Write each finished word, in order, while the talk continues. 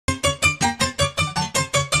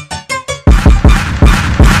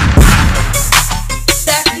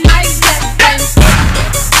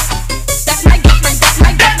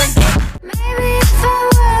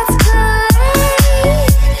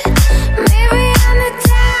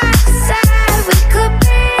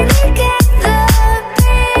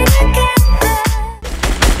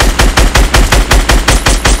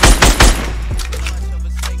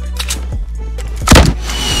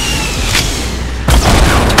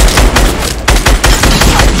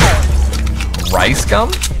RICEGUM?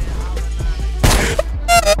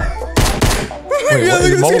 Wait, yeah,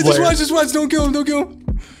 look at this. Just watch. Don't kill him.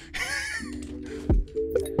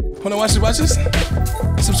 Hold on, watch this.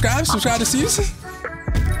 Subscribe to Steve's.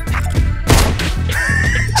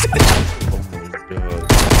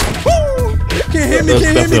 Can't hit me.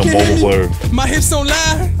 My hips don't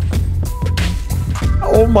lie.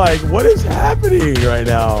 Oh my, what is happening right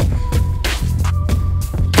now?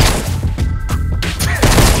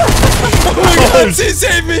 Oh my god, she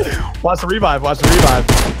saved me. Watch the revive.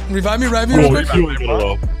 Revive me. Right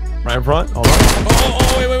in front. Hold on.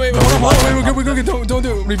 Oh, wait. Hold on. We're good. Don't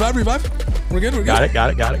do it. Revive. We're good. Got it.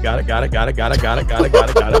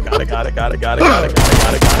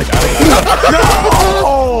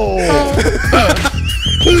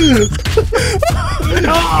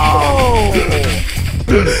 No!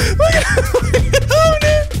 Look at him.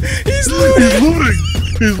 He's looting.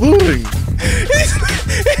 He's looting.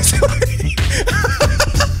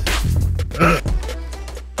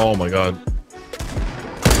 Oh my god.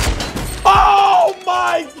 Oh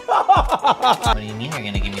my god! What do you mean you're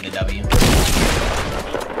gonna give me the W?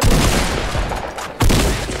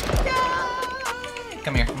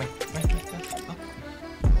 Come here.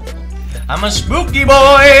 I'm a spooky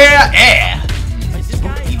boy, yeah.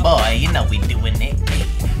 Spooky boy, you know we doing it.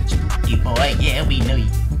 Spooky boy, yeah, we know you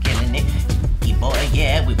killing it. Spooky boy,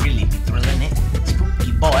 yeah, we really be thrilling it.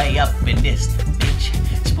 Spooky boy up in this bitch.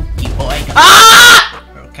 Spooky boy. Ah!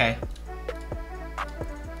 Okay.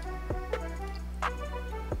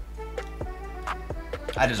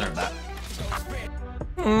 I deserve that.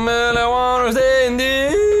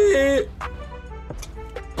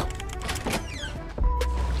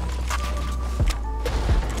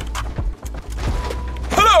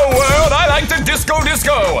 Hello world, I like to disco.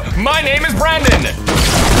 My name is Brandon.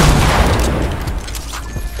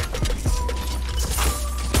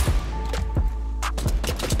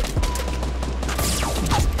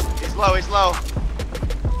 He's low.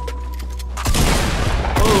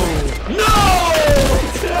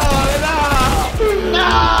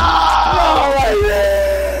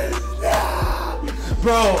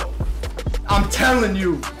 Bro, I'm telling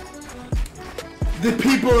you, the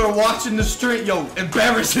people are watching the street. Yo,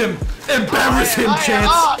 embarrass him, Chance.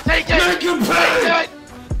 Oh, take it. Make him pay.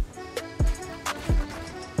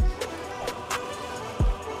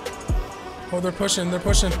 Oh, they're pushing.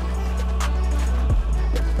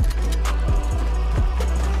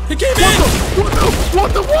 He came in!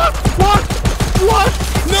 What?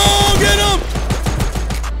 No, get him!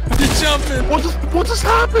 He's jumping. What just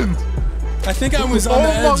happened? I think I was on the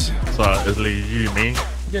edge. So, it's like you, me.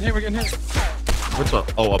 We're getting hit. Which one?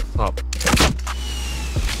 Oh, up top.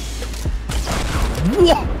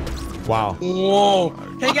 Whoa! Wow. Whoa.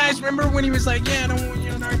 Hey guys, remember when he was like, yeah, I don't want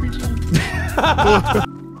you on RPG?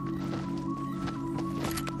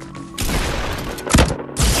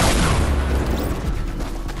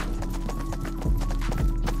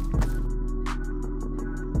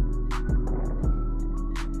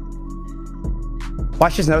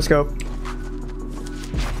 Watch his no scope.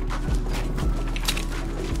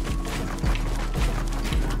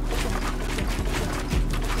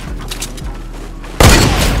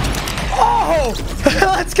 Oh!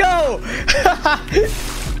 Let's go!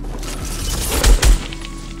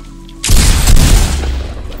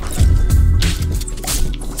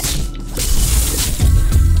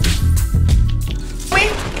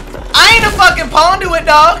 I ain't a fucking pawn to it,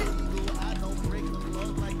 dog.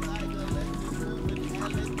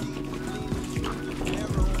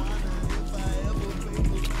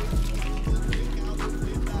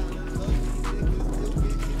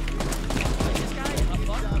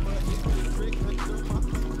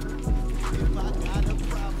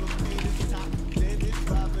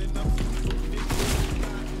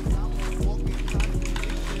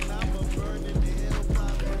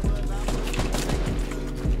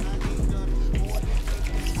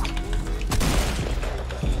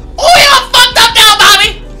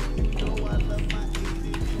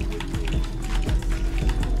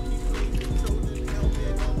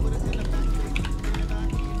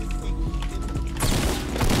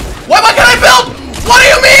 What do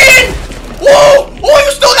you mean? Whoa! Oh,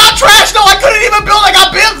 you still got trash? No, I couldn't even build. I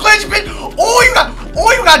got build glitch, bitch. Oh,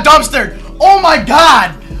 you got dumpstered. Oh my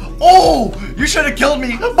god. Oh, you should have killed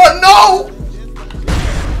me, but no.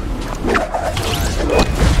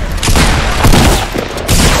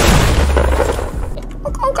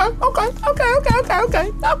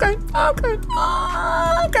 Okay.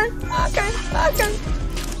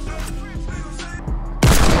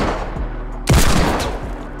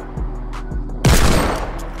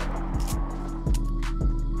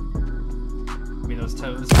 Give me those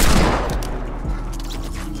toes.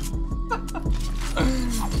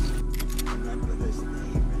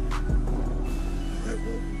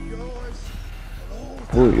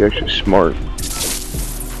 Ooh, you're actually smart.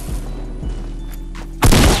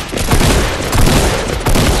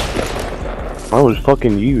 I was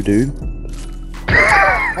fucking you, dude.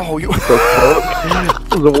 Oh, you.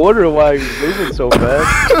 I was wondering why he was moving so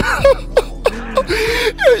fast.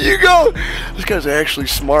 You go. This guy's actually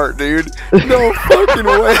smart, dude. No fucking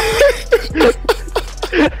way.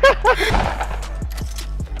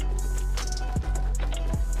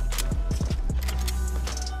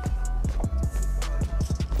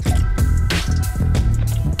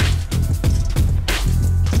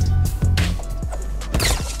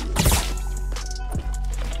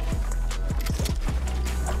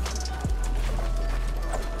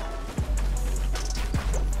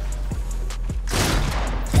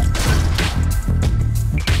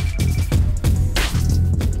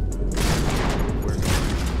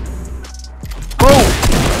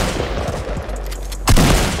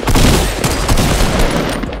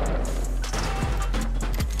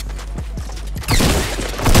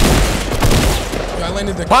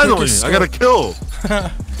 Finally, I got a kill.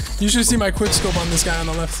 You should see my quick scope on this guy on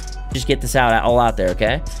the left. Just get this all out there,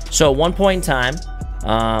 okay? So at one point in time,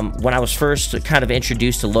 when I was first kind of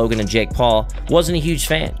introduced to Logan and Jake Paul, wasn't a huge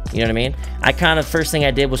fan. You know what I mean? I kind of, first thing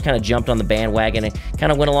I did was kind of jumped on the bandwagon and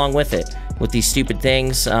kind of went along with it, with these stupid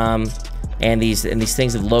things, and these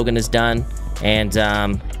things that Logan has done, and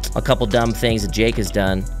a couple dumb things that Jake has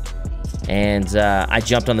done. And I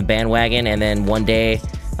jumped on the bandwagon, and then one day,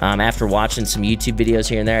 after watching some YouTube videos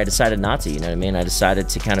here and there, I decided not to, you know what I mean? I decided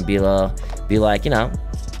to kind of be like, you know,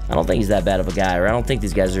 I don't think he's that bad of a guy, or I don't think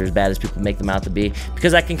these guys are as bad as people make them out to be.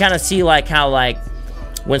 Because I can kind of see, like, how, like,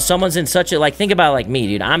 when someone's in such a, like, think about, like, me,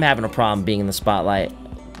 dude. I'm having a problem being in the spotlight.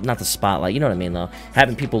 Not the spotlight, you know what I mean, though.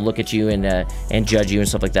 Having people look at you and judge you and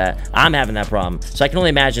stuff like that. I'm having that problem. So I can only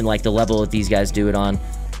imagine, like, the level that these guys do it on.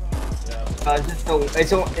 No,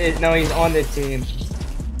 he's on the team.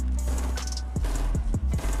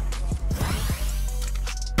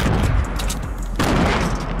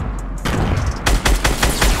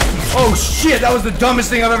 Oh shit, that was the dumbest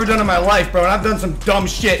thing I've ever done in my life, bro. And I've done some dumb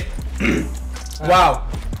shit. Wow.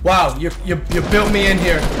 Wow, you built me in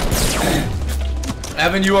here.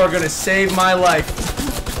 Evan, you are gonna save my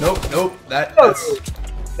life. Nope, that's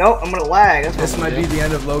Nope, I'm gonna lag. This might be the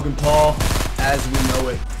end of Logan Paul as we know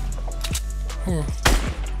it.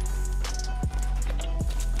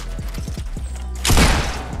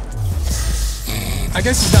 I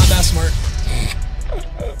guess he's not that smart.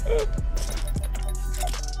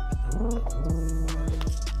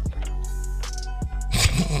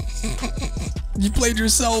 You played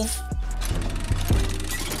yourself.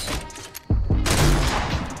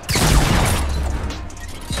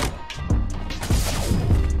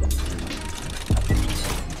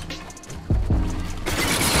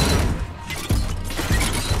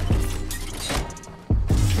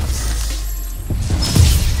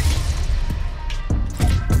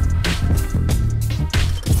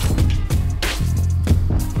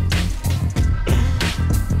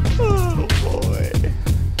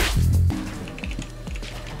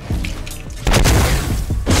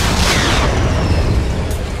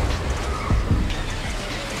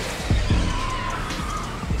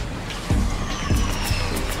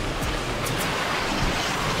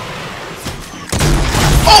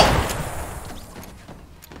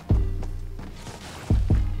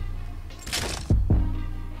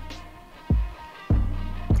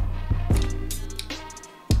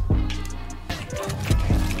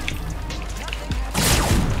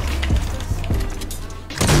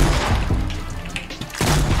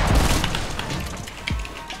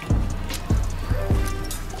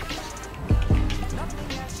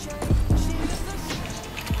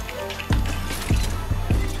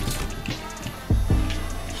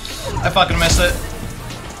 I fucking missed it.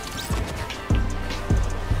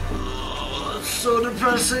 Oh, that's so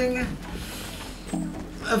depressing.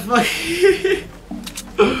 I fucking...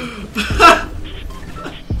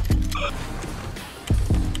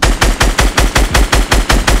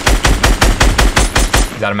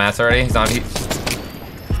 He's out of mats already? He's on.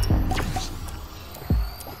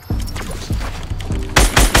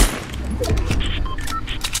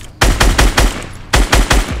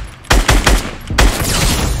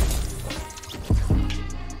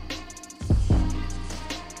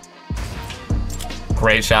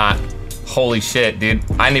 Great shot. Holy shit, dude.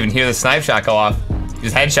 I didn't even hear the snipe shot go off. He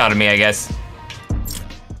just headshotted me, I guess.